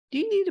Do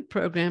you need a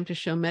program to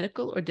show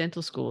medical or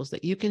dental schools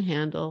that you can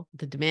handle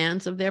the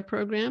demands of their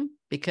program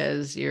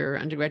because your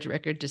undergraduate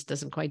record just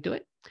doesn't quite do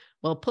it?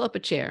 Well, pull up a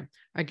chair.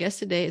 Our guest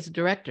today is the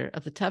director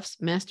of the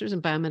Tufts Masters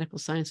in Biomedical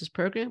Sciences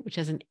program, which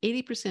has an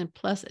 80%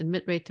 plus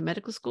admit rate to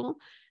medical school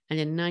and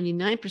a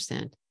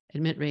 99%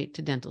 admit rate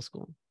to dental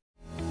school.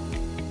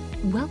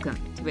 Welcome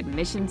to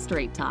Admission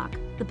Straight Talk,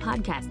 the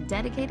podcast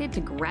dedicated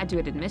to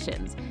graduate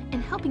admissions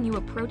and helping you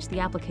approach the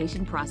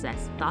application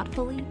process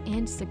thoughtfully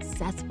and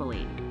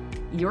successfully.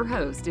 Your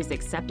host is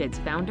Accepted's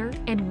founder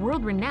and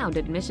world-renowned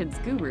admissions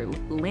guru,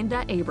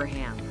 Linda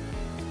Abraham.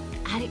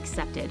 At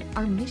Accepted,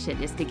 our mission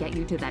is to get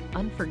you to that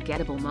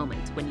unforgettable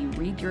moment when you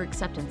read your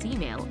acceptance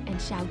email and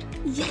shout,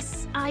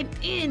 "Yes, I'm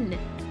in!"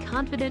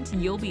 Confident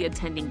you'll be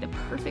attending the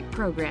perfect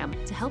program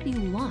to help you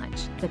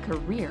launch the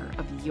career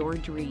of your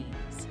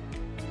dreams.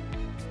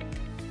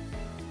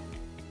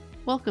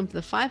 Welcome to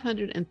the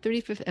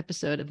 535th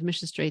episode of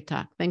Admission Straight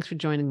Talk. Thanks for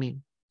joining me.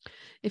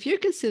 If you're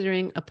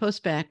considering a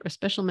postbac or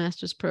special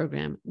master's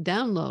program,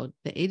 download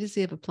the A to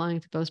Z of applying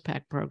to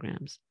postbac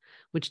programs,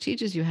 which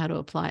teaches you how to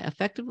apply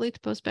effectively to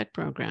postbac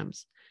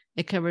programs.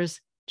 It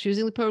covers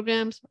choosing the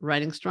programs,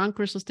 writing strong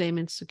personal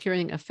statements,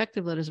 securing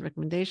effective letters of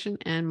recommendation,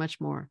 and much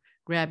more.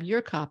 Grab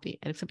your copy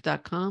at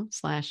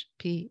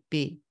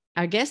accept.com/pb.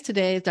 Our guest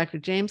today is Dr.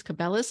 James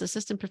Cabellis,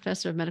 Assistant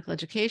Professor of Medical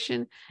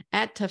Education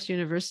at Tufts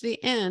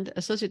University and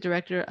Associate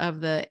Director of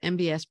the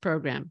MBS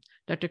program.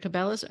 Dr.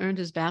 Cabellis earned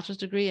his bachelor's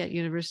degree at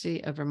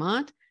University of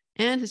Vermont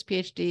and his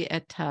PhD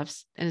at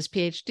Tufts, and his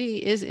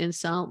PhD is in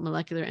cell,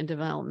 molecular, and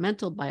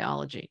developmental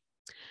biology.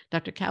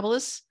 Dr.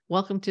 Cabellis,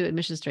 welcome to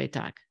Admission Straight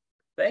Talk.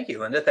 Thank you,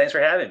 Linda. Thanks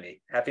for having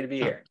me. Happy to be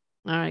here.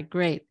 All right,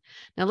 great.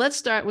 Now let's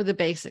start with the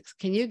basics.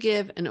 Can you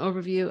give an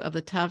overview of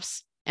the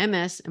Tufts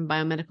MS in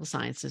Biomedical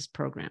Sciences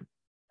program?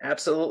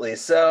 Absolutely.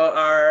 So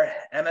our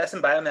MS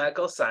in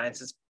Biomedical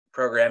Sciences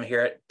program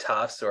here at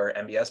Tufts, or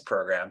MBS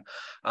program,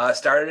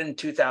 started in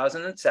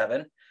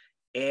 2007,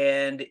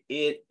 and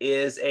it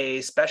is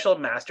a special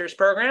master's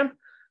program.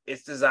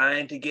 It's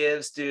designed to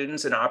give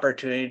students an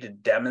opportunity to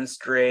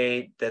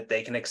demonstrate that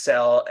they can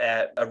excel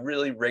at a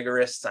really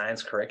rigorous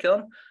science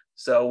curriculum.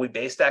 So we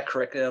base that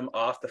curriculum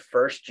off the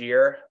first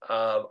year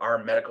of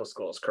our medical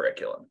school's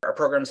curriculum. Our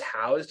program's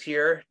housed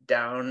here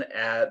down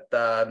at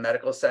the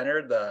medical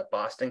center, the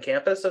Boston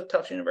campus of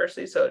Tufts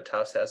University. So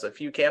Tufts has a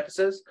few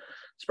campuses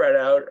spread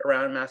out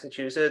around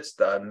Massachusetts.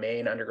 The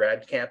main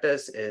undergrad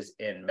campus is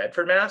in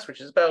Medford, Mass,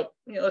 which is about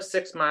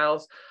 6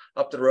 miles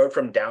up the road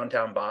from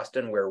downtown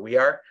Boston, where we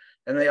are.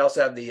 And they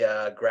also have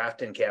the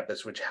Grafton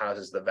campus, which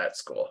houses the vet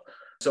school.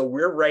 So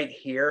we're right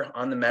here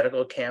on the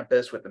medical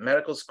campus with the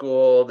medical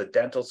school, the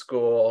dental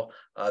school,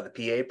 the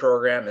PA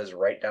program is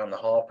right down the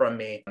hall from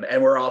me.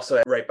 And we're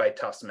also right by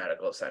Tufts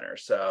Medical Center.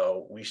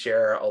 So we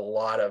share a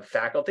lot of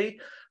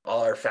faculty.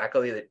 All our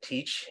faculty that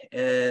teach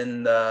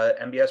in the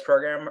MBS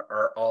program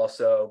are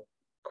also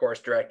course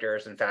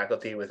directors and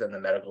faculty within the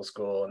medical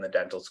school and the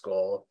dental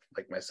school,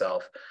 like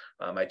myself.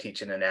 I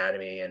teach in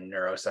anatomy and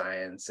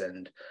neuroscience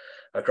and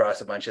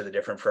across a bunch of the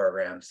different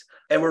programs.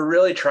 And we're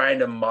really trying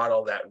to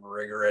model that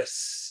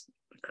rigorous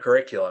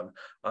curriculum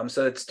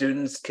so that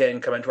students can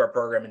come into our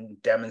program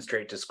and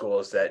demonstrate to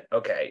schools that,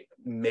 okay,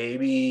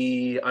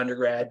 maybe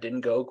undergrad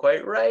didn't go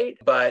quite right,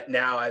 but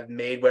now I've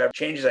made whatever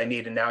changes I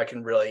need, and now I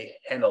can really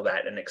handle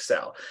that and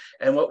excel.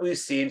 And what we've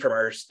seen from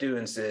our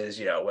students is,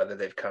 whether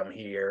they've come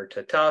here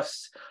to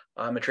Tufts,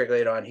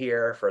 matriculated on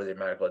here for the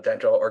medical and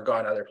dental, or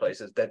gone other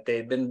places, that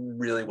they've been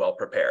really well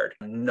prepared.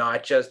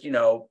 Not just,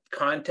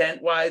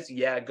 content-wise,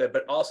 yeah, good,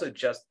 but also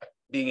just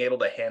being able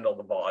to handle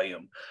the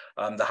volume,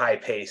 the high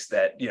pace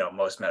that,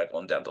 most medical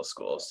and dental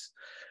schools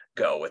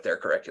go with their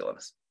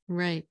curriculums.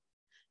 Right.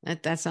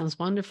 That sounds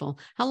wonderful.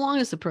 How long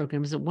is the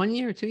program? Is it 1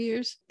 year or 2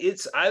 years?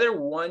 It's either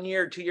 1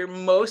 year or 2 year.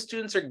 Most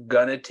students are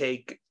going to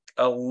take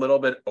a little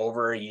bit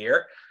over a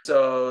year.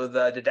 So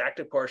the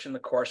didactic portion, the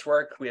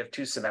coursework, we have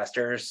 2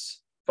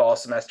 semesters, fall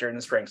semester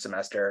and spring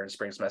semester. And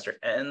spring semester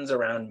ends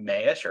around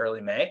May-ish,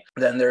 early May.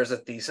 Then there's a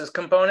thesis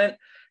component.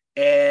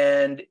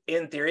 And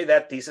in theory,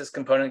 that thesis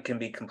component can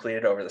be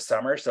completed over the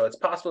summer. So it's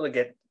possible to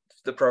get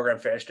the program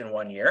finished in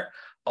 1 year.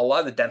 A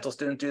lot of the dental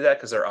students do that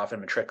because they're often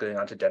matriculating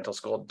onto dental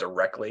school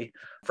directly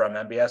from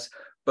MBS.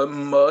 But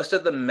most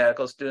of the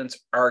medical students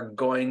are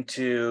going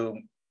to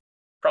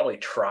probably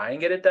try and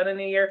get it done in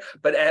a year,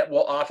 but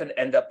will often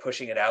end up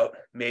pushing it out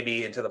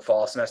maybe into the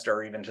fall semester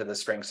or even to the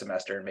spring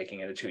semester and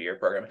making it a 2-year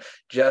program,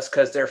 just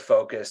because they're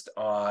focused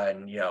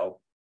on,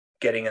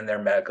 getting in their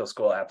medical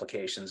school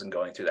applications and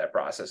going through that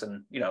process.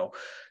 And,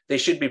 they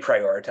should be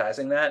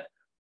prioritizing that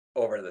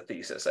over the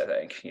thesis, I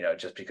think,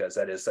 just because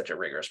that is such a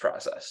rigorous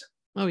process.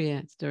 Oh,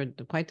 yeah, they're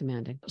quite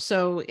demanding.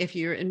 So if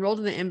you're enrolled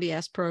in the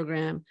MBS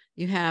program,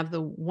 you have the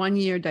 1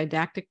 year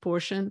didactic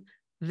portion,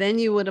 then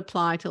you would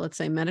apply to, let's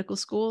say, medical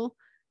school,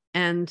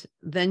 and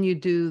then you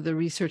do the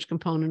research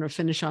component or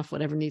finish off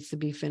whatever needs to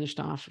be finished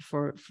off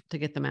to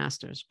get the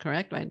master's,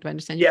 correct? Right? Do I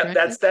understand you correctly?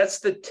 Yeah, that's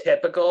the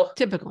typical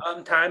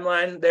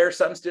timeline. There are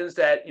some students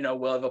that,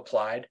 will have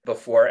applied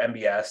before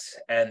MBS,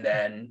 and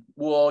then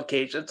we'll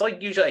occasionally, it's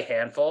like usually a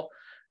handful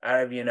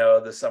out of,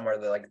 the somewhere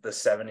like the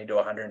 70 to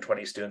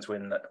 120 students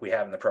we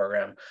have in the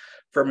program.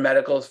 For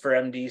medicals, for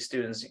MD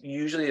students,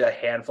 usually a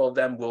handful of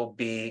them will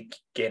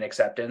gain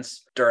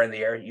acceptance during the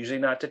year, usually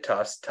not to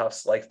Tufts.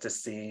 Tufts likes to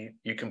see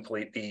you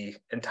complete the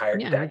entire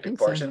didactic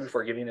portion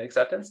before giving an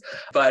acceptance.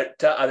 But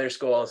to other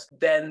schools,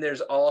 then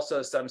there's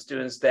also some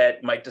students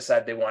that might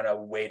decide they want to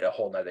wait a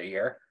whole nother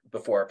year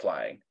before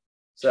applying.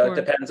 So It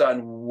depends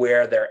on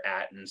where they're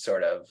at and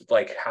sort of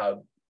like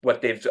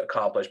what they've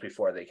accomplished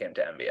before they came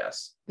to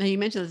MBS. Now you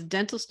mentioned that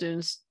dental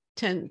students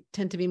tend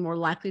to be more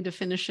likely to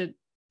finish it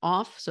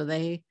off, so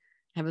they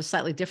have a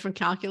slightly different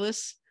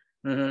calculus.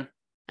 Mm-hmm.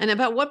 And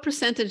about what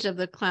percentage of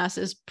the class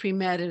is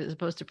pre-med as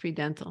opposed to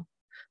pre-dental?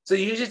 So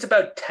usually it's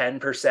about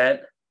 10%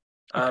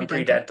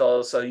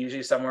 pre-dental. So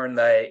usually somewhere in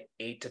the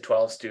 8 to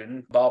 12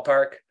 student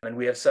ballpark. And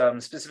we have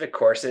some specific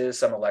courses,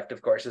 some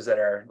elective courses that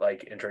are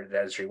like Intro to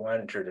Dentistry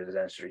 1, Intro to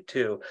Dentistry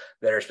 2,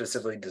 that are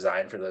specifically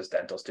designed for those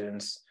dental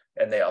students.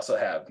 And they also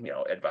have,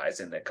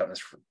 advising that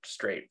comes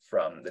straight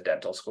from the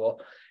dental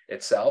school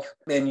itself.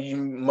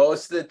 And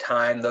most of the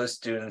time, those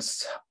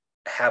students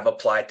have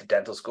applied to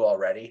dental school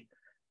already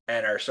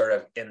and are sort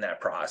of in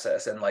that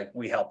process. And like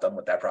we help them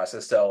with that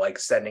process. So like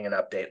sending an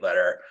update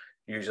letter,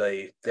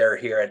 usually they're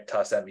here at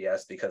Tufts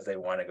MBS because they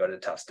want to go to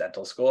Tufts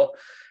Dental School.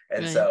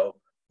 And so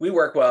we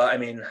work well. I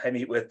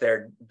meet with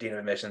their dean of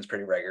admissions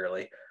pretty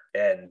regularly.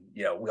 And,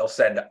 we'll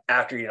send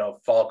after,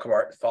 fall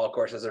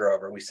courses are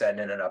over, we send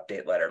in an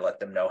update letter,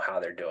 let them know how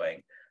they're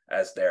doing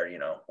as they're,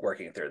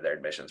 working through their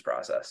admissions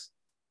process.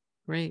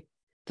 Great.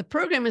 The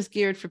program is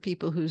geared for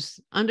people whose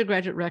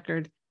undergraduate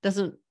record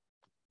doesn't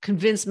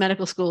convince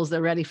medical schools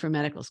they're ready for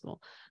medical school.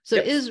 So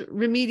is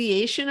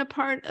remediation a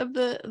part of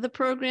the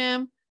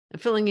program,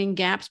 filling in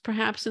gaps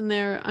perhaps in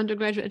their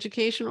undergraduate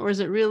education, or is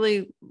it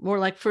really more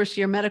like first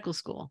year medical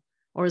school,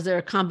 or is there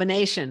a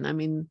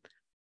combination?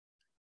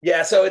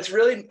 Yeah, so it's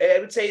really, I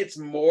would say it's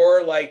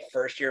more like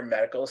first year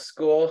medical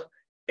school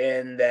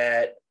in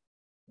that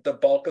the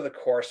bulk of the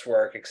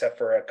coursework, except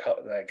for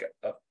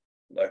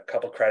a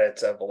couple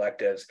credits of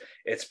electives,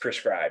 it's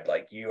prescribed.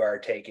 Like you are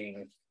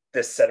taking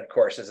this set of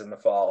courses in the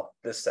fall,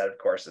 this set of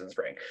courses in the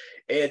spring.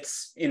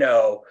 It's,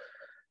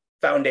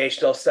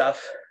 foundational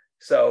stuff.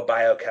 So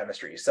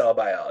biochemistry, cell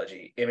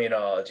biology,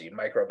 immunology,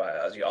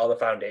 microbiology, all the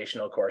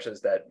foundational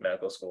courses that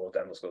medical schools,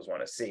 dental schools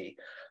want to see,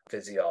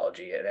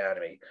 physiology,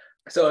 anatomy.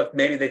 So if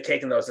maybe they've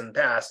taken those in the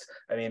past,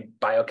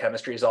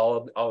 biochemistry is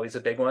always a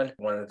big one.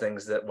 One of the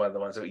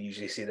ones that we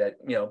usually see that,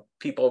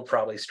 people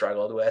probably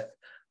struggled with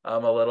a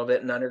little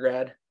bit in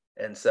undergrad.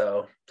 And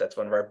so that's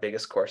one of our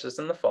biggest courses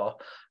in the fall,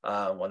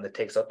 one that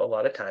takes up a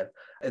lot of time.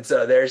 And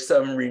so there's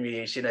some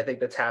remediation, I think,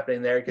 that's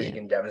happening there because you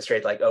can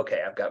demonstrate like,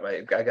 okay, I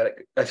got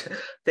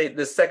it.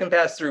 The second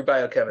pass through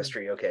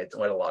biochemistry. Okay, it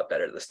went a lot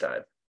better this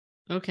time.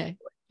 Okay.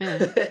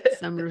 Yeah.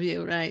 Some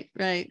review. Right.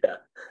 Yeah.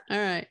 All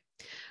right.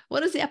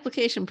 What is the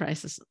application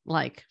process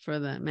like for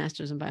the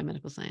Master's in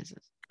Biomedical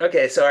Sciences?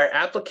 Okay, so our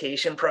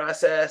application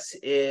process,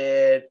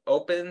 it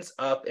opens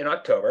up in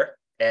October.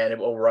 And it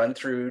will run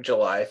through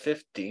July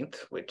 15th,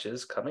 which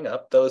is coming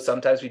up, though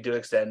sometimes we do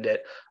extend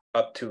it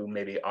up to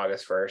maybe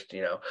August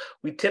 1st.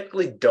 We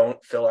typically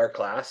don't fill our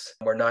class.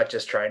 We're not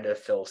just trying to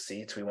fill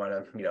seats. We want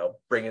to,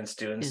 bring in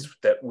students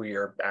that we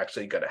are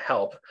actually going to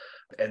help.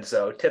 And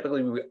so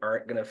typically we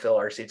aren't going to fill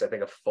our seats. I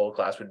think a full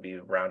class would be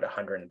around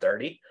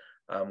 130.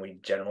 We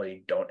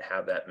generally don't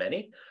have that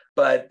many.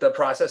 But the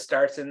process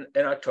starts in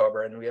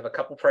October, and we have a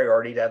couple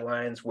priority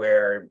deadlines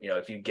where,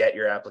 if you get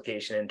your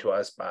application into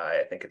us by,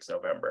 I think it's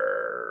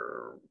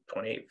November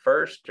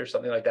 21st or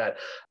something like that,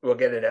 we'll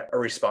get a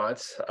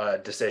response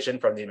decision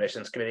from the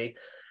admissions committee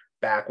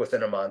back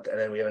within a month. And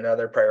then we have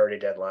another priority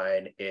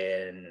deadline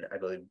in, I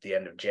believe, the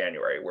end of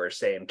January, where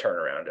same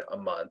turnaround, a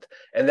month.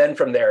 And then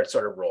from there, it's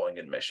sort of rolling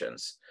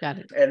admissions. Got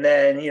it. And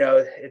then,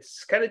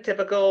 it's kind of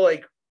typical,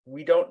 like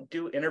we don't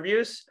do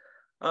interviews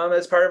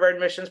as part of our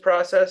admissions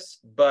process,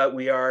 but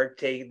we are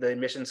the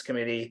admissions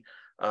committee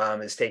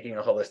is taking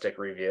a holistic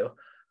review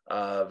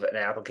of an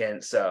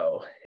applicant.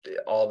 So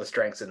all the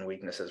strengths and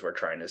weaknesses we're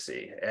trying to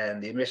see.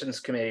 And the admissions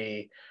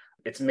committee,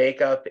 its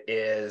makeup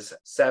is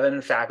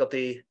 7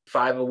 faculty,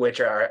 5 of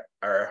which are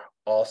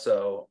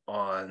also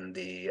on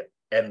the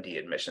MD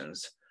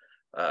admissions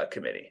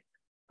committee.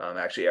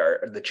 Actually,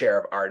 the chair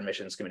of our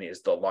admissions committee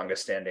is the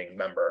longest standing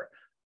member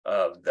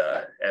of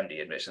the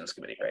MD admissions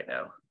committee right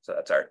now. So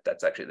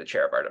that's actually the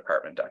chair of our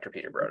department, Dr.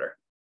 Peter Broder.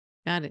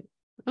 Got it.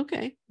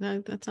 Okay,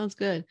 that sounds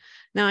good.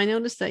 Now I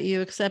noticed that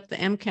you accept the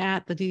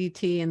MCAT, the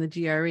DDT, and the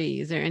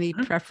GRE. Is there any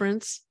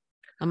preference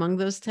among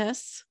those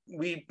tests?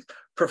 We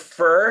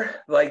prefer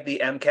like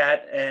the MCAT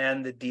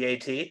and the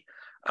DAT.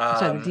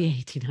 Sorry,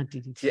 the DAT, not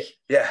DDT.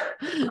 Yeah.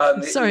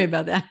 Sorry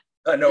about that.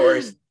 No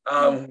worries.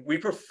 We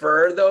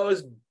prefer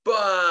those,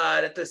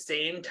 but at the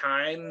same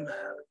time,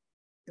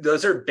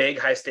 those are big,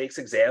 high stakes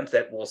exams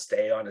that will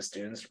stay on a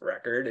student's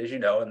record, as you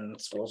know, and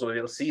schools will be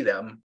able to see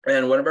them.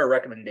 And one of our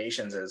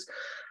recommendations is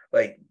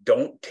like,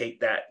 don't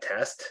take that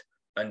test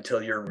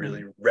until you're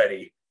really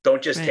ready.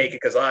 Don't just take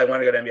it because I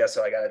want to go to MBS,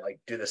 so I got to like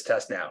do this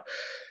test now.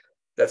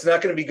 that's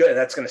not going to be good.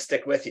 That's going to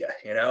stick with you,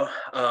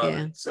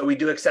 Yeah. So we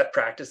do accept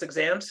practice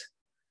exams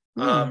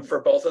Hmm.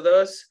 for both of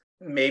those.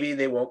 Maybe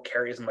they won't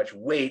carry as much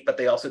weight, but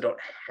they also don't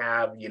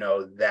have,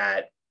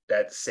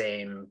 that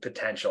same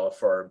potential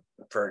for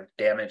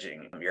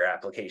damaging your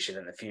application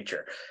in the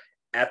future.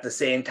 At the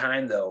same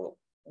time, though,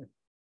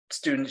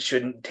 students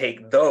shouldn't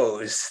take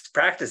those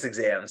practice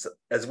exams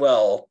as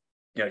well,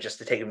 just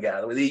to take them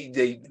down.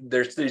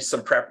 There's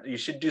some prep. You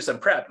should do some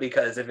prep,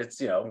 because if it's,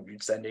 you're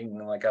sending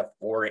like a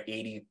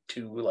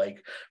 482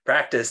 like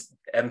practice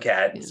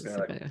MCAT, it's going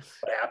to like,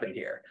 what happened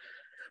here?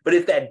 But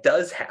if that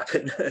does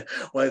happen,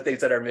 one of the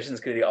things that our admissions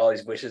committee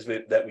always wishes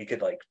that we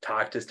could like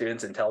talk to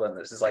students and tell them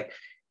this is like,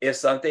 if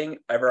something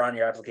ever on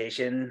your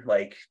application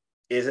like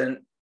isn't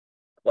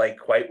like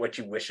quite what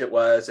you wish it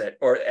was,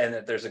 and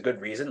that there's a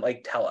good reason,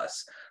 like tell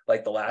us.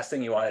 Like the last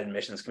thing you want an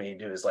admissions committee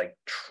to do is like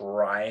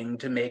trying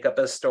to make up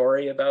a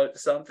story about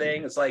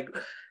something. It's like,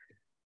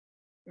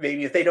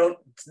 maybe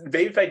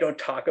if I don't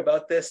talk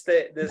about this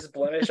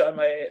blemish on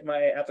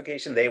my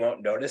application, they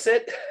won't notice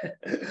it.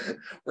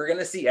 We're going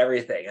to see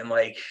everything. And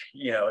like,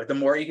 the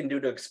more you can do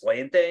to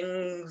explain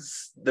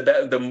things,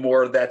 the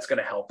more that's going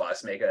to help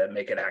us make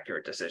an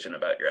accurate decision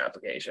about your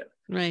application.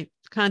 Right.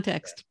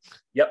 Context.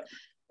 Yep.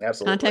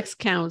 Absolutely. Context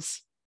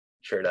counts.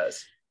 Sure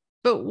does.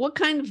 But what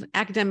kind of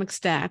academic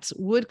stats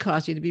would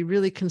cause you to be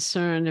really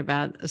concerned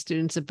about a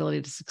student's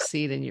ability to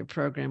succeed in your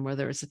program,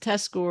 whether it's a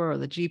test score or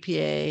the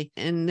GPA?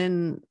 And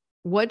then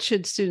what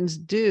should students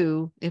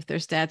do if their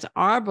stats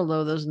are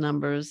below those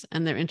numbers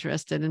and they're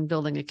interested in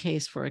building a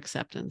case for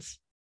acceptance?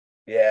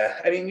 Yeah,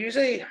 I mean,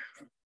 usually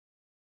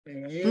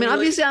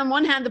obviously, on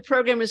one hand, the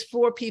program is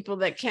for people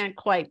that can't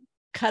quite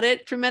cut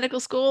it for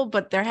medical school,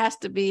 but there has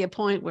to be a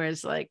point where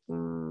it's like, I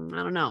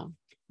don't know.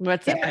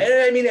 What's that? Yeah, and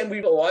I mean, and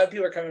a lot of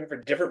people are coming for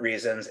different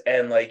reasons,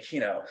 and like,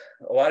 a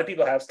lot of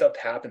people have stuff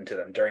happen to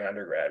them during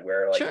undergrad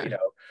where like, Sure.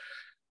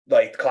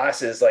 Like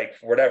classes, like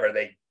whatever,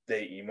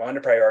 you want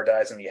to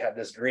prioritize and you have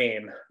this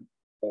dream,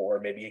 or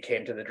maybe you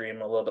came to the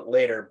dream a little bit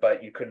later,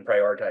 but you couldn't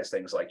prioritize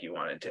things like you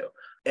wanted to.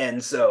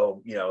 And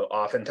so,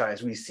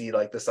 oftentimes we see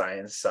like the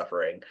science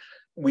suffering.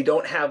 We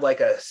don't have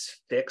like a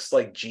fixed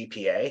like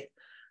GPA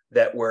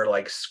that we're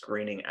like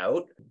screening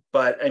out,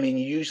 but I mean,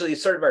 usually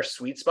sort of our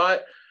sweet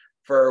spot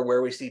for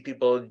where we see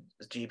people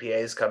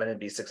GPAs come in and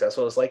be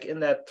successful is like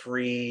in that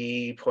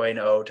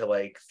 3.0 to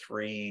like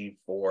 3.4,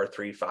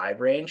 3.5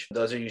 range.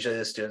 Those are usually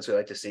the students we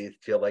like to see,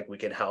 feel like we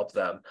can help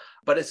them.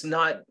 But it's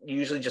not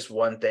usually just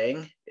one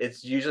thing.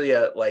 It's usually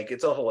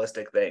it's a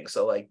holistic thing.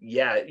 So like,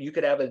 yeah, you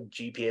could have a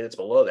GPA that's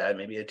below that,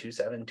 maybe a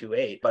 2.7,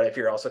 2.8. But if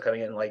you're also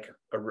coming in like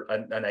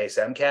a nice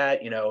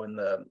MCAT, in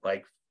the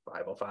like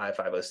 505,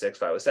 506,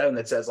 507,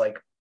 that says like,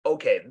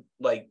 okay,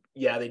 like,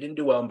 yeah, they didn't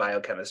do well in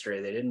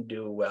biochemistry. They didn't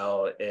do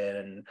well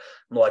in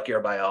molecular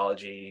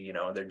biology,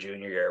 their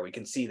junior year. We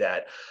can see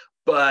that.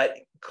 But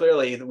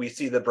clearly we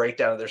see the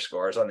breakdown of their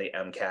scores on the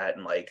MCAT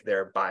and like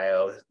their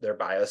bio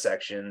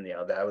section,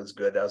 that was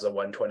good. That was a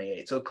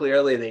 128. So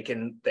clearly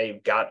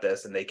they've got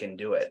this and they can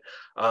do it.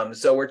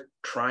 So we're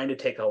trying to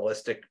take a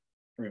holistic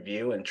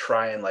review and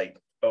try and like,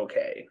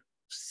 okay,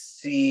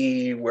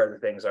 see where the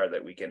things are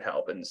that we can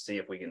help and see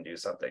if we can do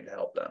something to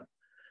help them.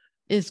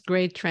 Is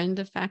grade trend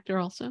a factor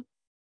also?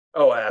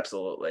 Oh,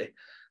 absolutely.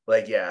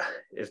 Like, yeah,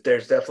 if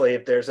there's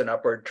an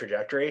upward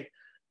trajectory,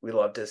 we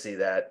love to see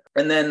that.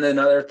 And then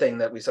another thing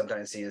that we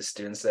sometimes see is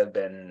students that have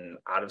been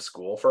out of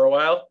school for a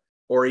while,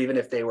 or even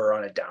if they were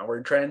on a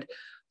downward trend,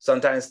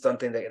 sometimes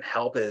something that can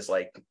help is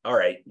like, all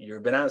right,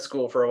 you've been out of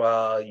school for a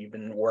while, you've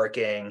been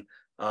working,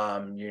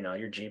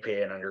 your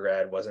GPA in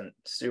undergrad wasn't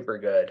super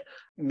good.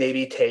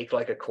 Maybe take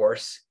like a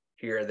course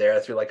here or there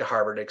through like a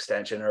Harvard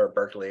extension or a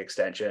Berkeley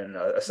extension,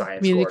 a science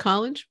community course.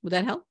 College, would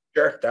that help?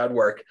 Sure, that would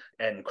work,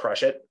 and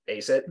crush it,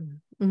 ace it.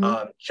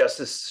 Mm-hmm.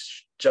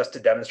 Just to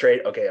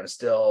demonstrate, okay, I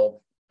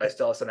still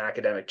have some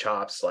academic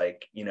chops,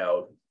 like,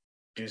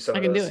 do some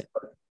of those. Do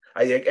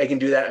it. I can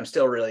do that. I'm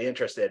still really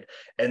interested.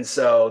 And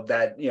so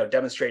that,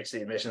 demonstrates to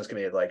the admissions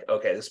committee like,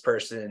 okay, this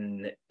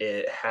person,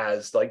 it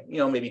has like,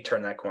 maybe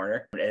turn that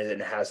corner and it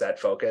has that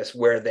focus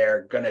where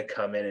they're going to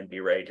come in and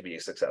be ready to be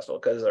successful,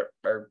 because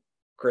our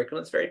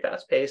curriculum is very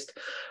fast paced.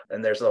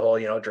 And there's the whole,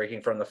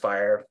 drinking from the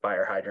fire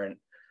hydrant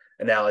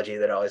analogy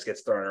that always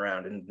gets thrown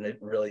around. And it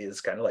really is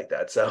kind of like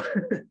that. So.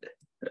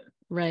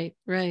 Right.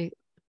 And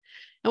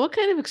what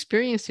kind of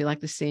experience do you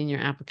like to see in your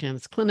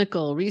applicants?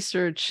 Clinical,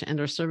 research, and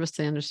or service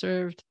to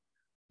underserved?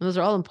 And those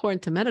are all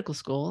important to medical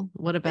school.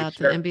 What about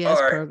the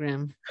MBS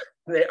program?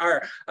 They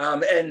are.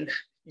 And,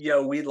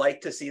 we'd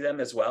like to see them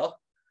as well.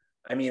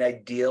 I mean,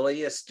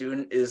 ideally, a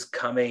student is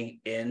coming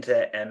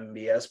into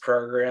MBS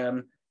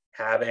program,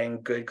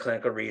 having good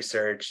clinical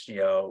research,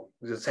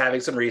 just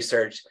having some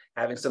research,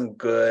 having some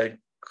good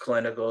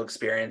clinical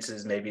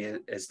experiences, maybe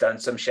has done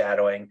some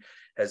shadowing,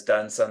 has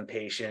done some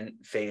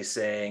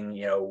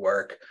patient-facing,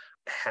 work,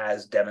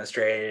 has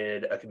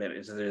demonstrated a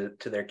commitment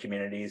to their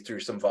communities through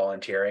some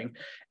volunteering,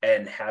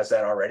 and has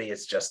that already.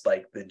 It's just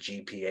like the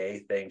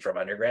GPA thing from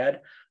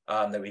undergrad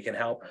that we can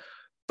help,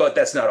 but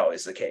that's not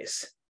always the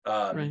case.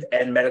 Right.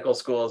 And medical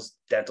schools,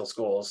 dental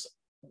schools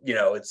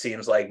it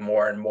seems like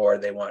more and more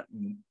they want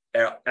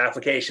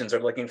applications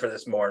are looking for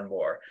this more and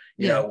more,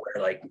 where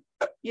like,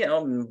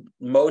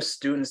 most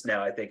students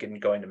now, I think, in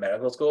going to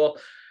medical school,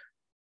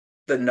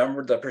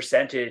 the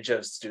percentage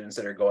of students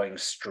that are going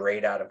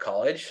straight out of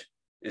college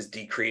is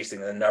decreasing.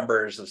 The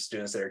numbers of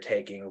students that are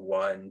taking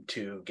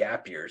 1-2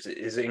 gap years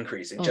is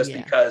increasing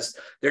because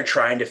they're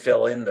trying to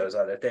fill in those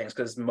other things,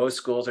 because most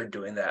schools are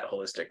doing that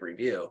holistic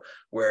review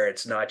where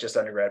it's not just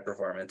undergrad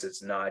performance,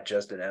 it's not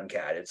just an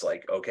MCAT. It's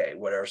like, okay,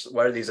 what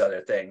are these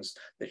other things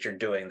that you're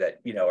doing that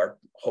are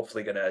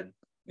hopefully going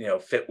to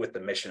fit with the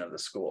mission of the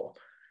school,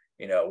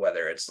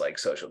 whether it's like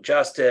social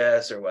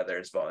justice or whether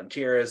it's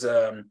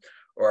volunteerism,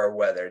 or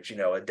whether it's,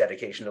 a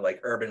dedication to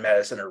like urban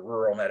medicine or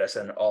rural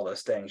medicine, all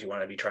those things you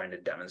want to be trying to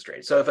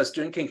demonstrate. So if a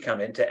student can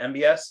come into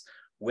MBS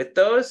with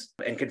those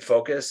and can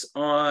focus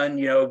on,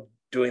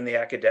 doing the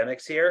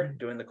academics here,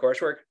 doing the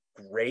coursework,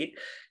 great.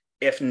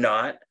 If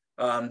not,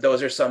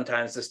 those are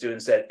sometimes the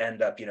students that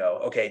end up,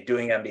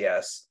 doing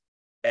MBS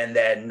and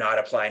then not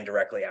applying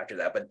directly after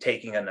that, but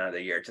taking another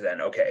year to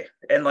then,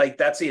 And like,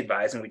 that's the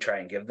advising we try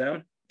and give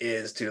them,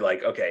 is to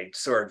like,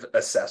 sort of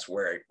assess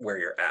where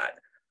you're at.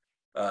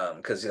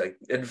 Because like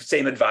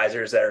same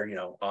advisors that are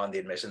on the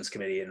admissions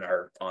committee and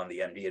are on the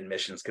MD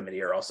admissions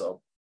committee are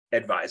also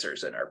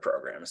advisors in our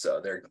program.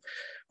 So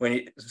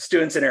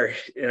students in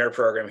our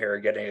program here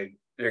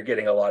are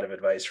getting a lot of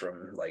advice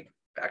from like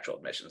actual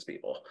admissions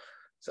people.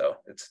 So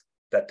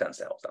that tends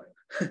to help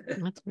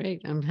them. That's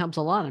great. Helps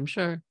a lot, I'm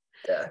sure.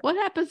 Yeah. What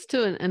happens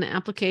to an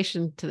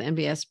application to the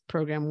MBS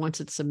program once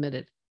it's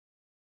submitted?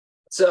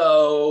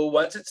 So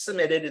once it's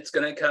submitted, it's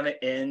going to come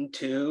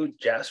into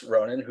Jess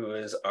Ronan, who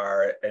is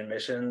our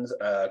admissions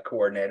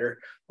coordinator,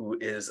 who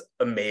is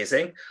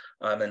amazing.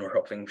 And we're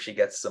hoping she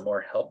gets some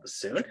more help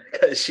soon,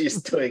 because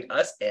she's doing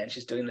us and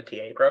she's doing the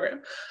PA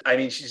program. I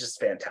mean, she's just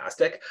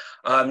fantastic.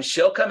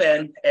 She'll come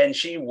in and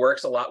she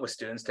works a lot with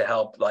students to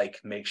help like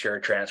make sure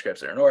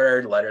transcripts are in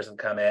order, letters have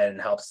come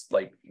in, and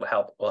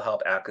will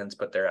help applicants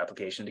put their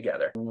application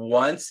together.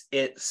 Once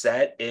it's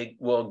set, it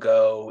will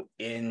go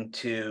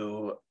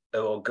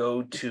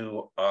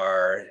to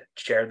our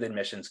chair of the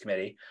admissions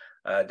committee,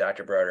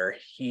 Dr. Broder.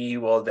 He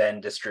will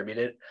then distribute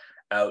it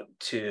out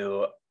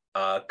to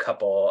a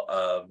couple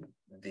of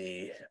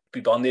the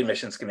people on the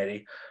admissions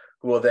committee,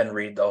 who will then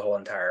read the whole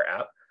entire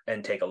app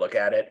and take a look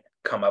at it,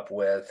 come up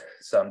with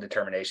some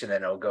determination,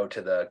 then it'll go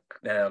to the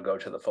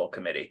full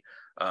committee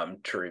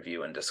to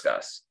review and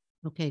discuss.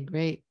 Okay,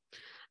 great.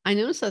 I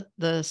noticed that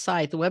the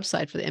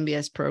website for the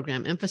MBS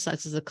program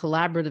emphasizes the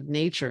collaborative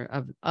nature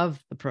of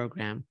the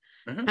program.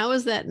 Mm-hmm. How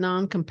is that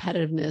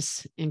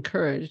non-competitiveness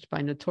encouraged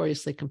among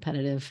notoriously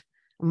competitive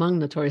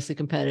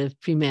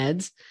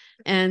pre-meds?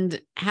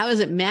 And how is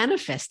it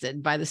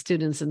manifested by the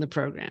students in the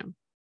program?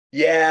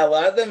 Yeah, a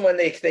lot of them, when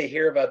they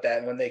hear about that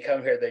and when they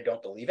come here, they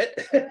don't believe it.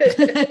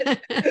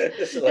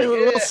 Like, a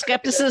little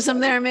skepticism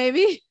there,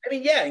 maybe. I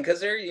mean, yeah, because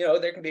there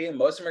can be,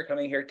 most of them are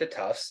coming here to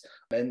Tufts,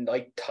 and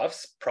like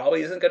Tufts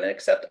probably isn't going to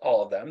accept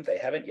all of them. They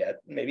haven't yet.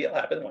 Maybe it'll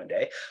happen one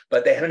day,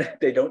 but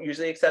they don't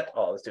usually accept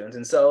all the students.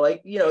 And so,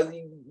 like,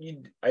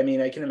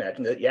 I can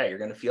imagine that, yeah, you're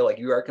going to feel like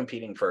you are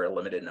competing for a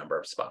limited number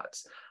of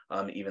spots,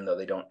 even though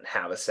they don't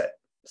have a set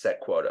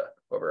quota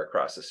over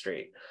across the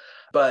street.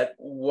 But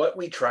what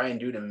we try and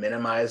do to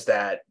minimize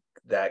that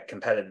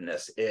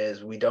competitiveness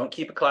is we don't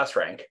keep a class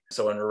rank.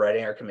 So when we're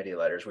writing our committee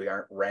letters, we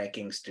aren't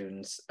ranking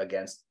students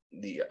against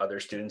the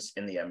other students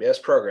in the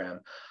MBS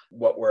program.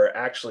 What we're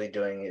actually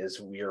doing is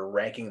we are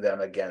ranking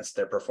them against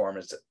their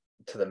performance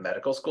to the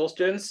medical school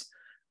students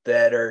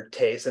that are,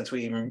 since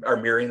we are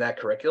mirroring that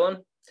curriculum,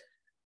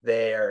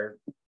 they are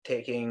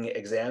taking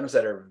exams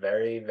that are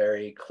very,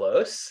 very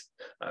close.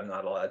 I'm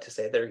not allowed to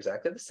say they're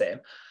exactly the same,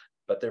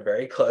 but they're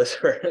very close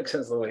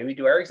because the way we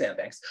do our exam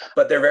banks,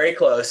 but they're very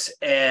close.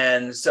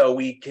 And so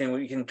we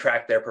can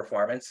track their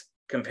performance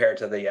compared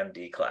to the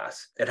MD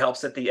class. It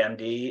helps that the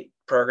MD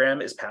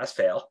program is pass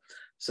fail.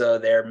 So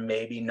they're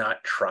maybe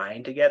not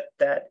trying to get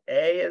that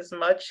A as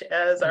much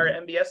as our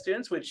MBS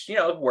students, which,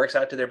 works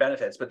out to their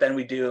benefits. But then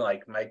we do,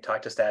 like, I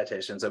talk to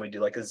statisticians and we do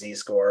like a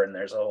Z-score, and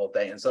there's a whole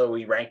thing. And so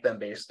we rank them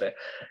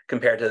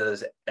compared to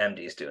those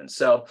MD students.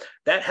 So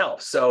that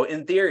helps. So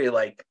in theory,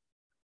 like,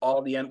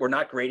 we're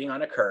not grading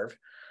on a curve,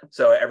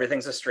 so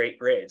everything's a straight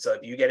grade. So if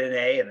you get an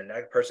A and the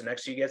next person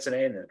next to you gets an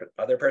A and the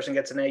other person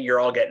gets an A, you're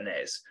all getting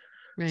A's.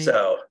 Right.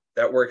 So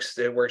that works.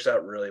 It works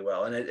out really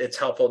well, and it's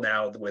helpful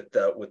now with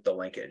the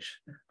linkage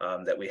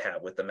that we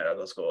have with the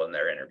medical school and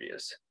their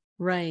interviews.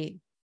 Right,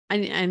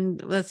 and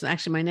that's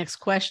actually my next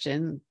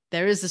question.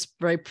 There is this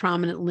very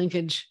prominent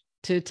linkage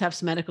to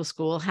Tufts Medical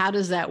School. How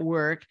does that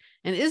work?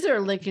 And is there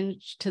a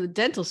linkage to the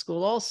dental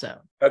school also?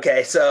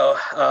 Okay, so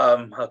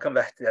I'll come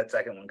back to that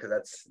second one, because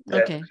that's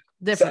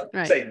different.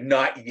 Right. Say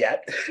not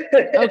yet.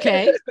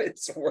 Okay,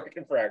 it's a work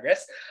in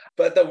progress.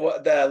 But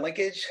the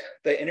linkage,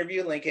 the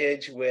interview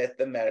linkage with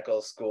the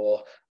medical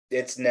school,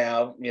 it's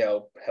now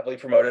heavily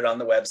promoted on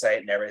the website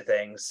and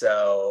everything.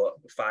 So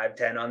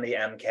 5.10 on the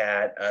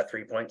MCAT,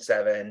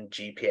 3.7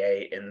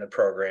 GPA in the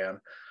program.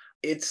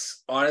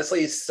 It's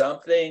honestly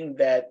something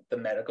that the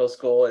medical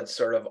school had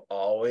sort of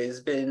always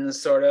been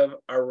sort of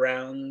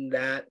around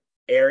that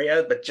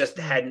area, but just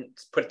hadn't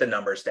put the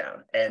numbers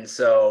down. And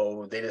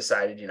so they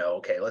decided,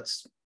 okay,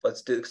 let's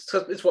do,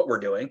 it's what we're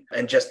doing.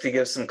 And just to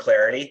give some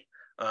clarity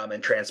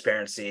and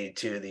transparency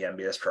to the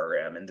MBS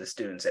program and the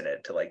students in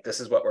it, to like, this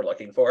is what we're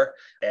looking for.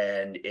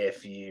 And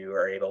if you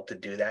are able to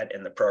do that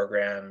in the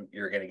program,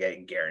 you're going to get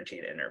a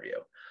guaranteed interview.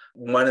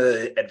 One of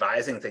the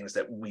advising things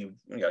that we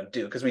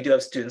do, because we do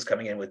have students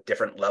coming in with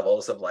different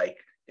levels of like,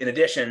 in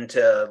addition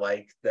to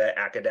like the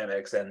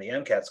academics and the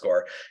MCAT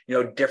score,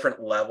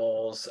 different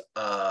levels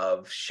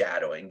of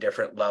shadowing,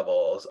 different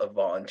levels of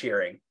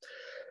volunteering.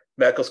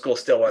 Medical school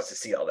still wants to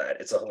see all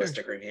that. It's a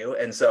holistic review.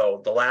 And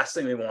so the last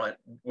thing we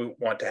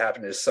want to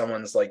happen is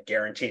someone's like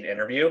guaranteed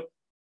interview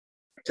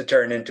to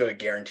turn into a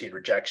guaranteed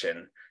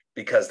rejection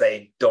because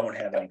they don't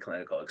have any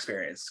clinical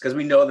experience. Because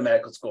we know the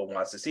medical school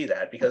wants to see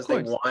that because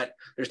they want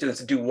their students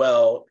to do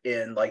well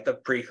in like the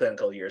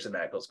preclinical years of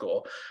medical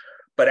school.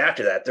 But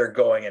after that, they're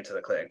going into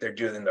the clinic, they're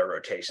doing their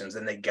rotations,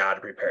 and they got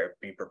to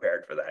be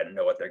prepared for that and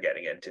know what they're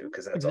getting into,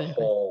 because that's a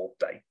whole,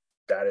 like,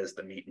 that is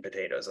the meat and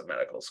potatoes of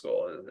medical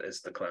school,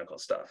 is the clinical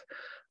stuff.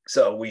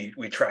 So we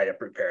try to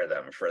prepare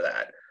them for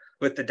that.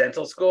 With the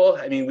dental school,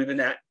 I mean, we've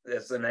been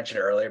as I mentioned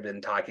earlier,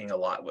 been talking a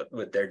lot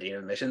with their dean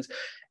of admissions.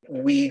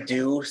 We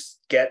do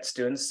get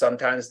students,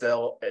 sometimes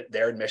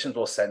their admissions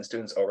will send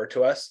students over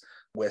to us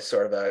with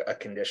sort of a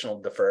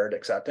conditional deferred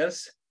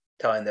acceptance,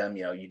 telling them,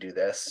 you do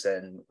this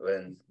and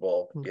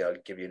we'll,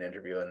 give you an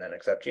interview and then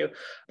accept you.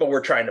 But we're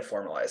trying to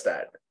formalize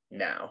that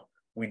now.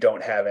 We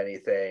don't have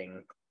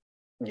anything,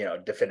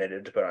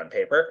 definitive to put on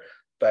paper,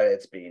 but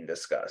it's being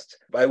discussed.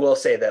 I will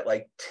say that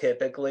like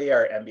typically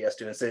our MBS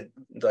students that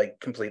like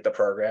complete the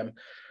program,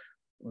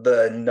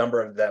 the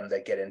number of them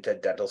that get into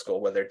dental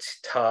school, whether it's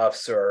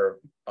Tufts or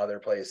other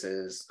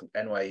places,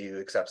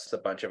 NYU accepts a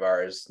bunch of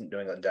ours, New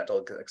England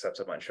Dental accepts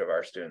a bunch of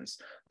our students.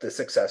 The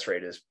success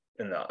rate is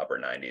in the upper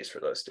 90s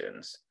for those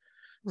students.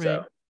 Right.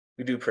 So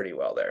we do pretty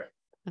well there.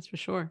 That's for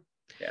sure.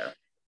 Yeah.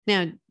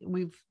 Now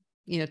we've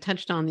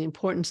touched on the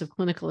importance of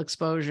clinical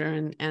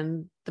exposure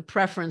and the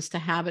preference to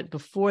have it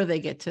before they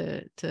get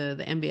to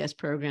the MBS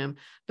program.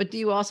 But do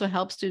you also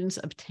help students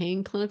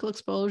obtain clinical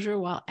exposure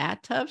while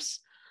at Tufts?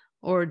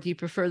 Or do you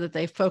prefer that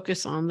they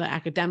focus on the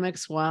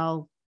academics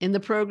while in the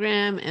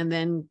program and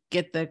then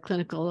get the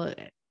clinical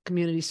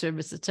community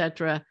service, et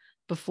cetera,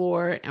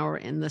 before or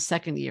in the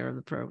second year of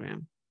the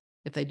program,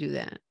 if they do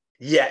that?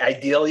 Yeah,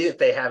 ideally, if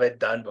they have it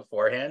done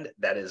beforehand,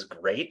 that is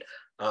great.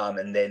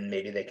 And then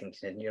maybe they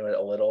continue it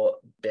a little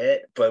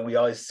bit. But we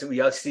always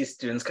see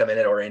students come in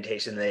at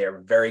orientation, they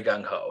are very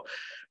gung-ho.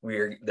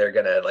 They're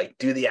gonna like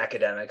do the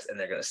academics and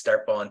they're gonna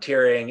start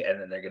volunteering,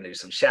 and then they're gonna do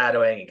some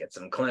shadowing and get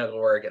some clinical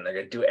work, and they're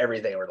gonna do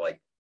everything. We're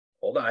like,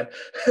 hold on.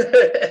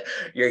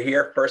 You're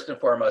here first and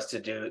foremost to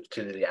do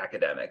the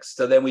academics.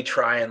 So then we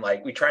try and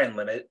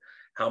limit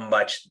how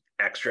much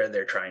extra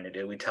they're trying to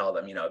do. We tell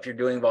them, if you're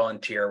doing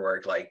volunteer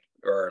work,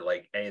 or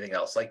anything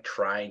else,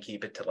 try and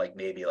keep it to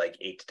maybe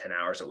 8 to 10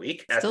 hours a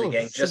week. Still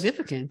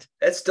significant.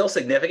 It's still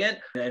significant.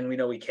 And we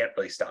know we can't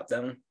really stop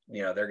them.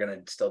 They're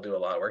going to still do a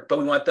lot of work, but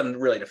we want them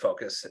really to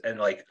focus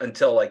and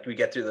until we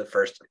get through the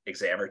first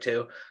exam or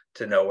two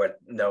to know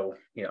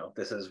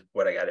this is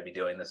what I got to be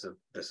doing. This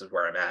is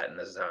where I'm at, and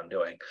this is how I'm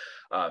doing,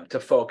 to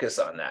focus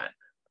on that,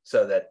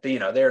 so that,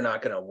 they're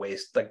not going to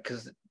waste,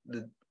 because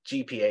the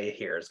GPA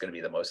here is going to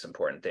be the most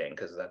important thing,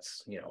 because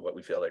that's what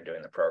we feel they're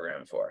doing the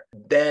program for.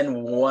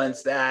 Then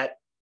once that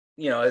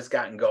has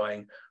gotten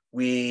going,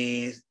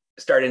 we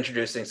start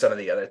introducing some of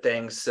the other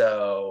things.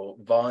 So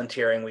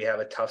volunteering, we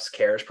have a Tufts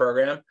Cares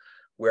program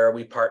where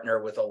we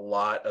partner with a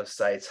lot of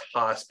sites,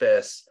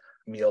 hospice,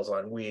 Meals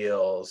on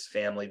Wheels,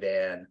 family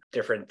van,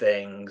 different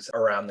things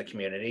around the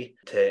community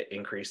to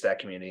increase that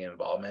community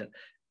involvement.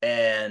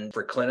 And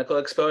for clinical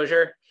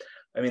exposure,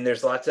 I mean,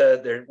 there's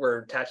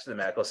we're attached to the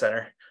medical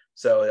center.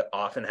 So it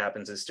often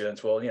happens as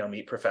students will,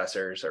 meet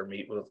professors or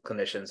meet with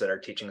clinicians that are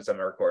teaching some of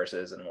our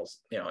courses, and we'll,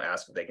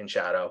 ask if they can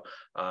shadow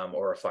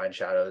or find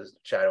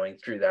shadowing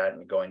through that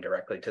and going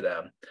directly to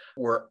them.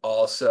 We're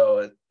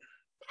also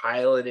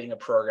piloting a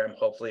program,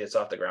 hopefully it's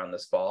off the ground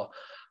this fall,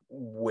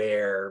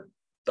 where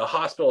the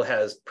hospital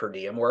has per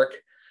diem work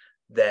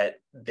that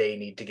they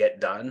need to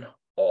get done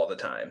all the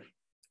time.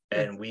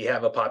 And we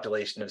have a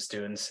population of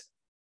students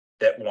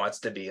that wants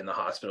to be in the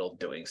hospital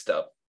doing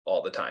stuff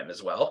all the time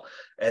as well.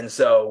 And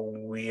so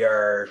we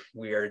are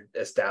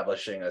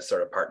establishing a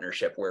sort of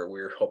partnership where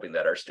we're hoping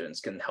that our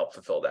students can help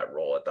fulfill that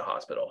role at the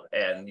hospital.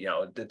 And,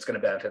 it's going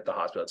to benefit the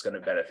hospital, it's going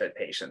to benefit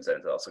patients, and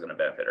it's also going to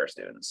benefit our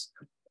students.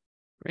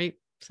 Great.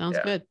 Sounds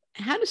good.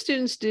 How do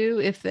students do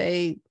if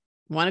they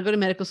want to go to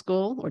medical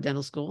school or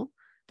dental school,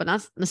 but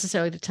not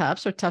necessarily to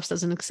Tufts, or Tufts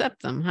doesn't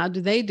accept them? How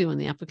do they do in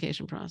the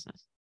application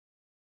process?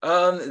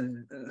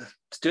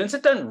 Students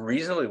have done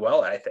reasonably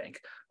well, I think.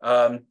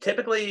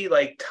 Typically,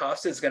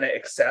 Tufts is going to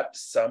accept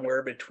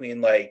somewhere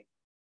between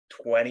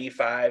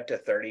 25 to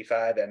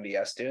 35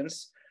 MBS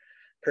students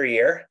per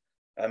year.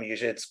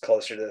 Usually it's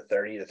closer to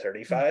 30 to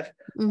 35.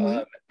 Mm-hmm.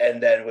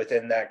 And then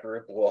within that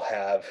group, we'll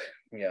have,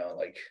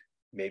 like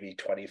maybe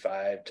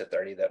 25 to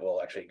 30 that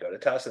will actually go to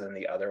Tufts, and then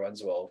the other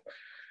ones will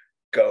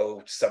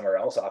go somewhere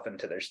else, off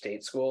into their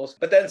state schools.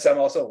 But then some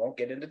also won't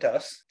get into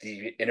Tufts.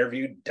 The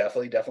interview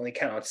definitely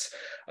counts.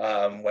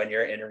 When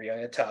you're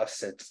interviewing at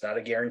Tufts, it's not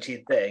a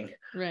guaranteed thing.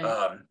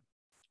 Right.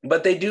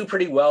 But they do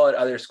pretty well at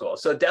other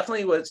schools. So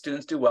definitely what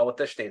students do well with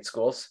their state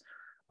schools,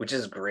 which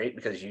is great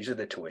because usually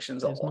the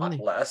tuition's There's a lot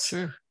money. less,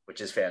 Sure. which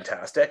is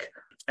fantastic.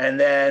 And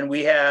then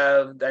we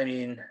have,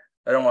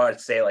 I don't want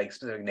to say like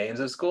specific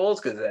names of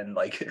schools because then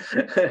like,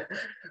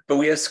 but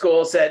we have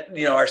schools that,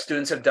 our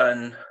students have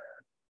done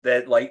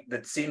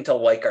that seem to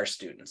like our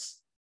students.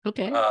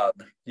 Okay.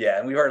 Yeah,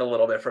 and we heard a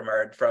little bit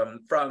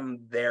from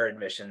their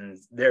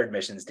admissions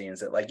deans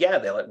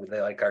that they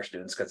like our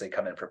students because they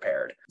come in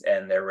prepared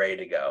and they're ready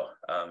to go.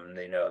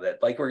 They know that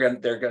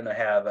they're gonna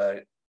have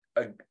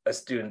a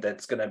student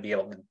that's gonna be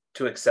able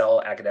to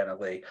excel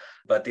academically,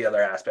 but the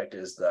other aspect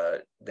is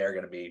they're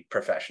gonna be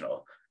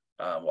professional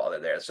while they're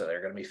there. So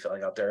they're gonna be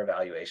filling out their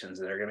evaluations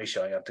and they're gonna be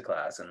showing up to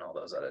class and all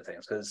those other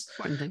things. Because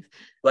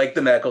like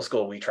the medical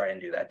school, we try and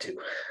do that too.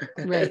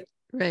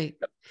 Right.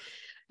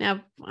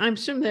 Now, I'm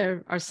sure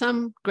there are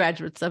some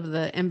graduates of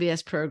the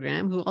MBS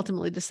program who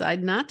ultimately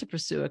decide not to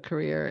pursue a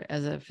career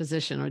as a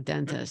physician or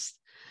dentist.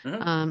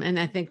 Mm-hmm. And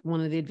I think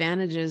one of the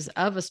advantages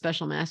of a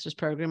special master's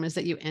program is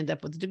that you end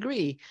up with a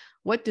degree.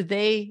 What does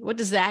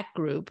that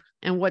group,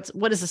 and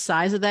what is the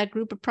size of that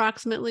group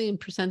approximately in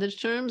percentage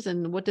terms,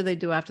 and what do they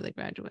do after they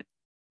graduate?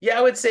 Yeah,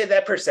 I would say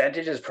that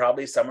percentage is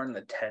probably somewhere in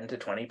the 10 to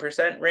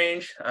 20%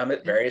 range.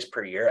 It varies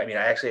per year. I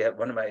actually had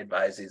one of my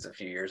advisees a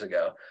few years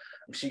ago.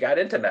 She got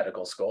into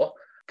medical school,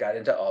 got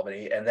into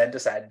Albany, and then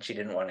decided she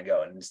didn't want to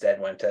go and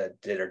instead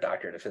did her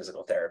doctorate of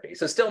physical therapy.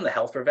 So still in the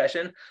health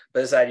profession,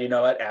 but decided,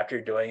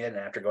 after doing it and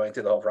after going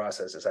through the whole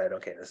process, decided,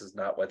 okay, this is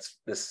not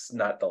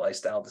the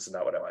lifestyle. This is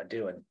not what I want to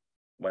do. And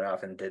went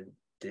off and did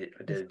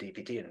a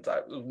DPT and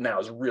thought, now I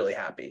was really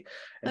happy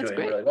and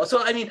doing really well.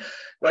 So,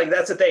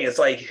 that's the thing. It's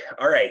like,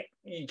 all right,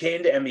 you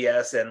came to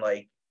MBS and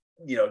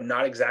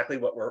not exactly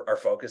what our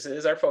focus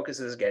is. Our focus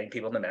is getting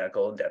people into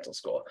medical and dental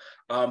school.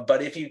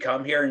 But if you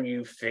come here and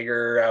you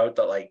figure out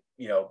that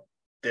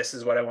this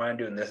is what I want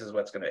to do and this is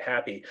what's going to be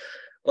happy,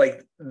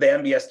 the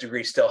MBS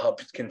degree still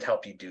can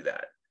help you do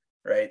that.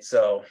 Right.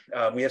 So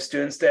we have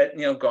students that,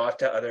 go off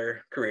to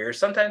other careers.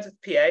 Sometimes it's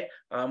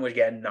PA, which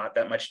again, not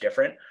that much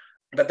different.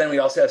 But then we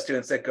also have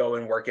students that go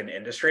and work in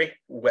industry,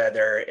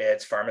 whether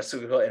it's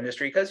pharmaceutical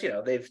industry, because,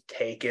 they've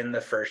taken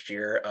the first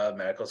year of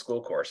medical school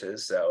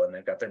courses. And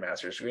they've got their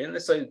master's degree. And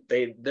so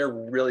they're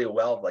really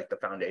well of the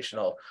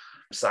foundational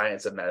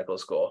science of medical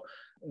school.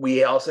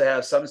 We also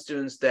have some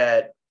students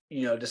that,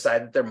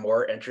 decide that they're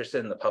more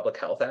interested in the public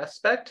health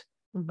aspect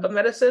of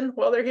medicine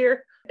while they're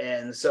here.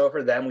 And so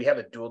for them, we have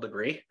a dual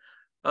degree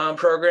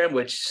program,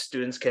 which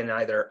students can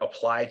either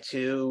apply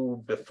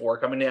to before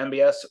coming to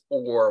MBS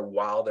or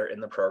while they're in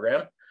the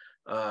program.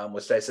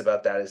 What's nice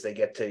about that is they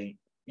get to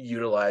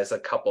utilize a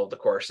couple of the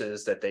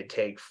courses that they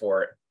take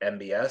for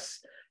MBS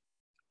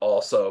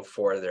also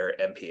for their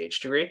MPH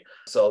degree.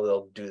 So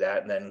they'll do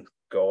that and then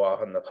go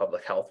off on the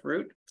public health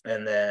route.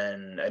 And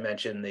then I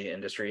mentioned the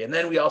industry. And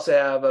then we also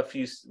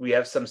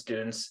have some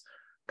students,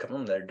 a couple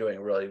of them that are doing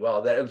really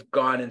well, that have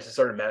gone into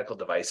sort of medical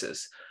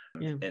devices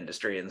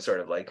industry and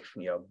sort of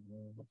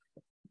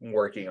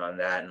working on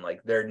that. And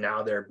they're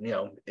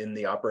in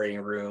the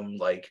operating room,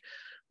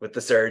 with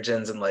the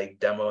surgeons and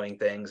demoing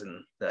things.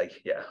 And I'm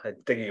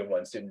thinking of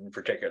one student in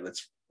particular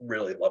that's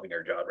really loving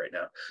her job right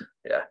now.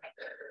 Yeah.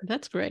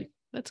 That's great.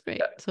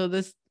 Yeah. So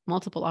there's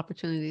multiple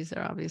opportunities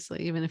there,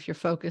 obviously. Even if your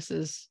focus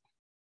is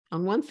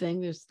on one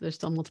thing, there's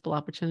still multiple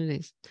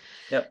opportunities.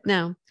 Yep.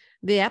 Now,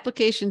 the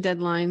application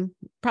deadline,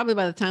 probably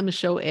by the time the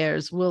show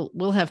airs,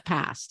 will have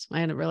passed. I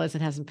didn't realize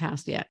it hasn't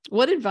passed yet.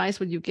 What advice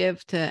would you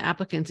give to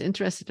applicants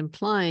interested in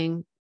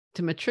applying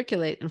to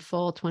matriculate in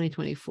fall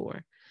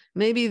 2024?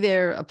 Maybe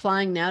they're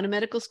applying now to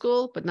medical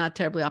school, but not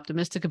terribly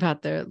optimistic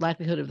about their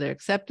likelihood of their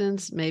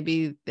acceptance.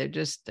 Maybe they're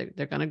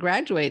going to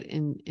graduate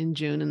in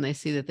June and they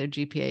see that their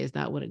GPA is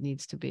not what it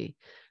needs to be.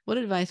 What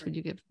advice would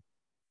you give?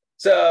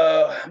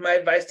 So my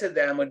advice to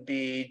them would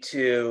be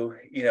to,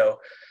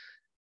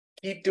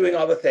 keep doing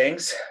all the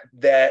things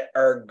that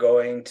are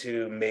going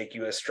to make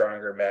you a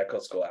stronger medical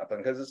school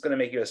applicant, because it's going to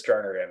make you a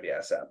stronger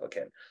MBS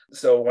applicant.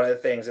 So one of the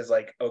things is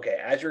okay,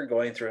 as you're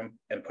going through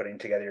and putting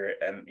together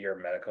your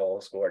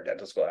medical school or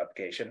dental school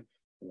application,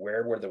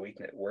 where are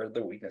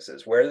the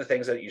weaknesses? Where are the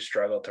things that you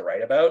struggle to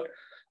write about?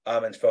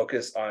 And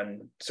focus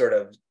on sort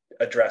of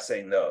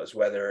addressing those,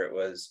 whether it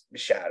was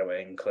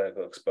shadowing,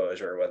 clinical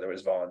exposure, whether it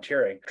was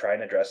volunteering, try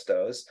and address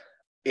those.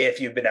 If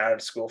you've been out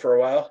of school for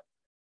a while,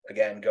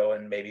 again, go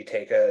and maybe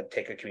take a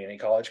community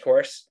college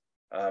course,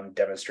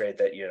 demonstrate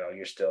that,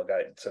 you're still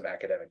got some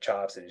academic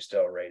chops and you're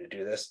still ready to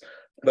do this.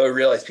 But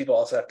realize people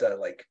also have to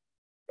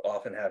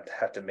often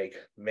have to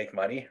make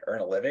money,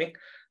 earn a living.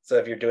 So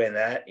if you're doing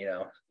that, you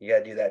got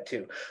to do that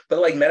too.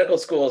 But medical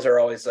schools are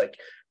always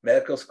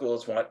medical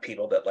schools want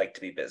people that like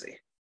to be busy,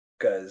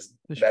 because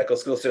medical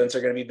school students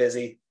are going to be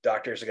busy,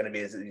 doctors are going to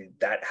be busy.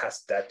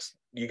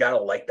 You got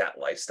to like that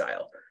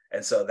lifestyle.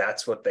 And so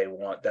that's what they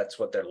want. That's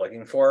what they're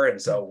looking for. And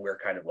so we're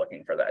kind of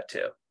looking for that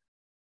too.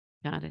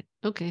 Got it.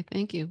 Okay.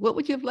 Thank you. What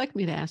would you have liked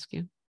me to ask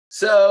you?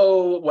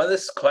 So one of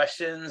the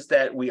questions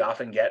that we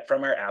often get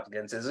from our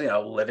applicants is,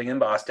 living in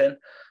Boston,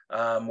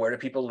 where do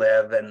people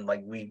live? And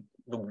like we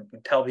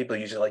tell people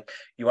usually, like,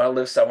 you want to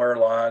live somewhere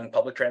along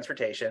public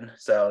transportation.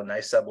 So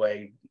nice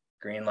subway,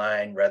 green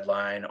line, red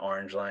line,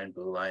 orange line,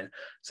 blue line,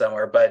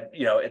 somewhere. But,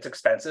 it's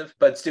expensive,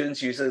 but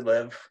students usually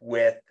live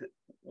with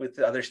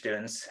other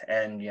students,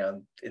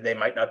 and, they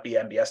might not be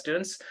MBS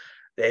students.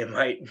 They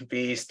might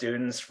be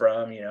students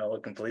from, a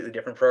completely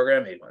different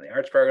program, maybe one of the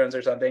arts programs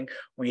or something.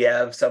 We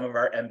have some of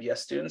our MBS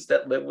students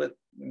that live with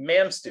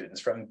MAM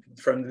students from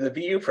the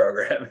VU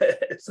program.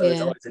 So it's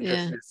always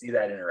interesting to see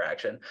that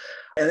interaction.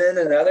 And then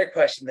another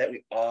question that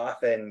we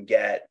often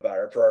get about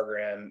our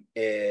program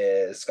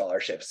is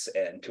scholarships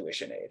and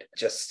tuition aid.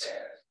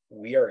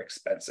 We are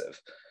expensive.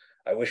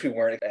 I wish we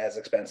weren't as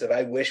expensive.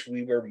 I wish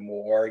we were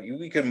more,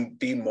 we could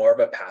be more of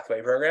a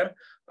pathway program,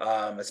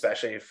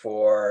 especially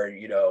for,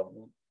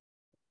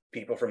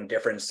 people from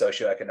different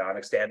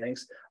socioeconomic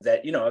standings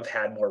that, have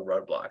had more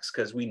roadblocks,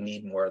 because we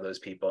need more of those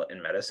people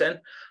in medicine.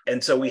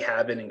 And so we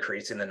have been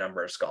increasing the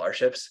number of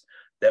scholarships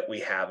that we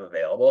have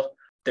available.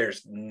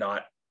 There's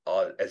not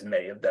as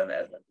many of them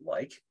as I'd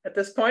like at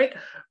this point,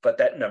 but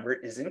that number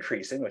is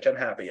increasing, which I'm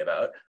happy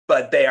about.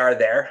 But they are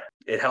there.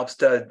 It helps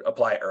to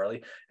apply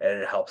early,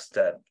 and it helps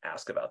to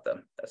ask about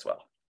them as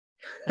well.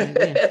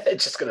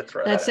 Just going to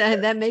throw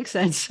that makes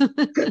sense.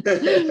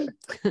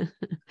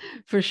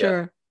 For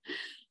sure. Yeah.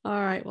 All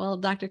right. Well,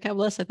 Dr.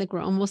 Cabales, I think we're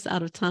almost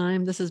out of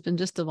time. This has been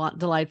just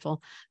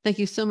delightful. Thank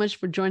you so much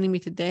for joining me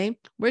today.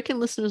 Where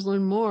can listeners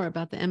learn more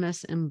about the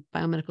MS in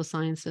Biomedical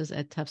Sciences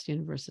at Tufts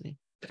University?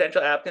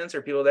 Potential applicants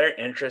or people that are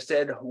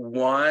interested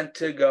want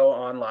to go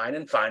online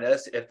and find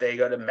us. If they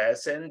go to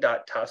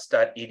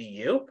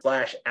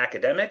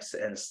medicine.tufts.edu/academics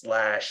and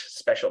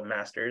 /special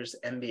masters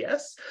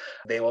MBS,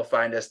 they will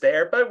find us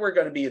there. But we're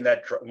going to be in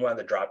that one of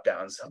the drop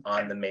downs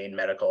on the main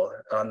medical,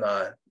 on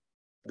the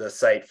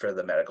site for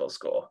the medical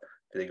school.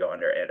 If they go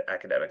under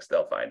academics,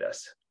 they'll find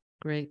us.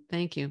 Great.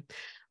 Thank you.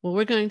 Well,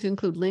 we're going to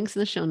include links in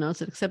the show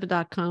notes at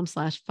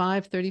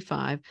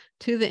accepted.com/535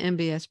 to the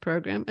MBS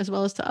program, as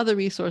well as to other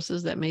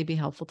resources that may be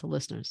helpful to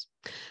listeners.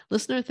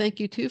 Listener, thank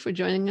you too for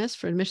joining us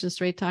for Admission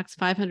Straight Talk's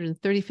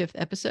 535th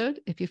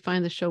episode. If you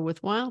find the show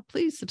worthwhile,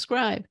 please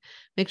subscribe.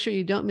 Make sure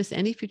you don't miss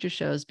any future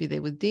shows, be they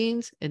with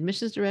deans,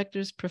 admissions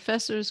directors,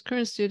 professors,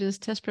 current students,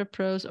 test prep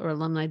pros, or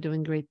alumni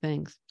doing great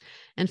things.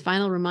 And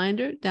final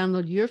reminder,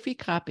 download your free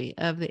copy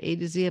of the A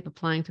to Z of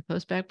applying to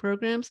postbac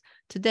programs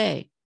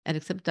today at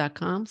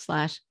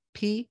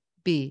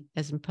accepted.com/PB,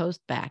 as in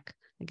post back.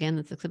 Again,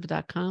 that's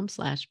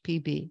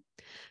accepted.com/PB.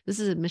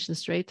 This is Admission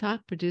Straight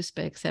Talk, produced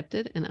by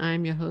Accepted, and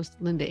I'm your host,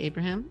 Linda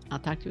Abraham. I'll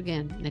talk to you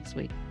again next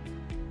week.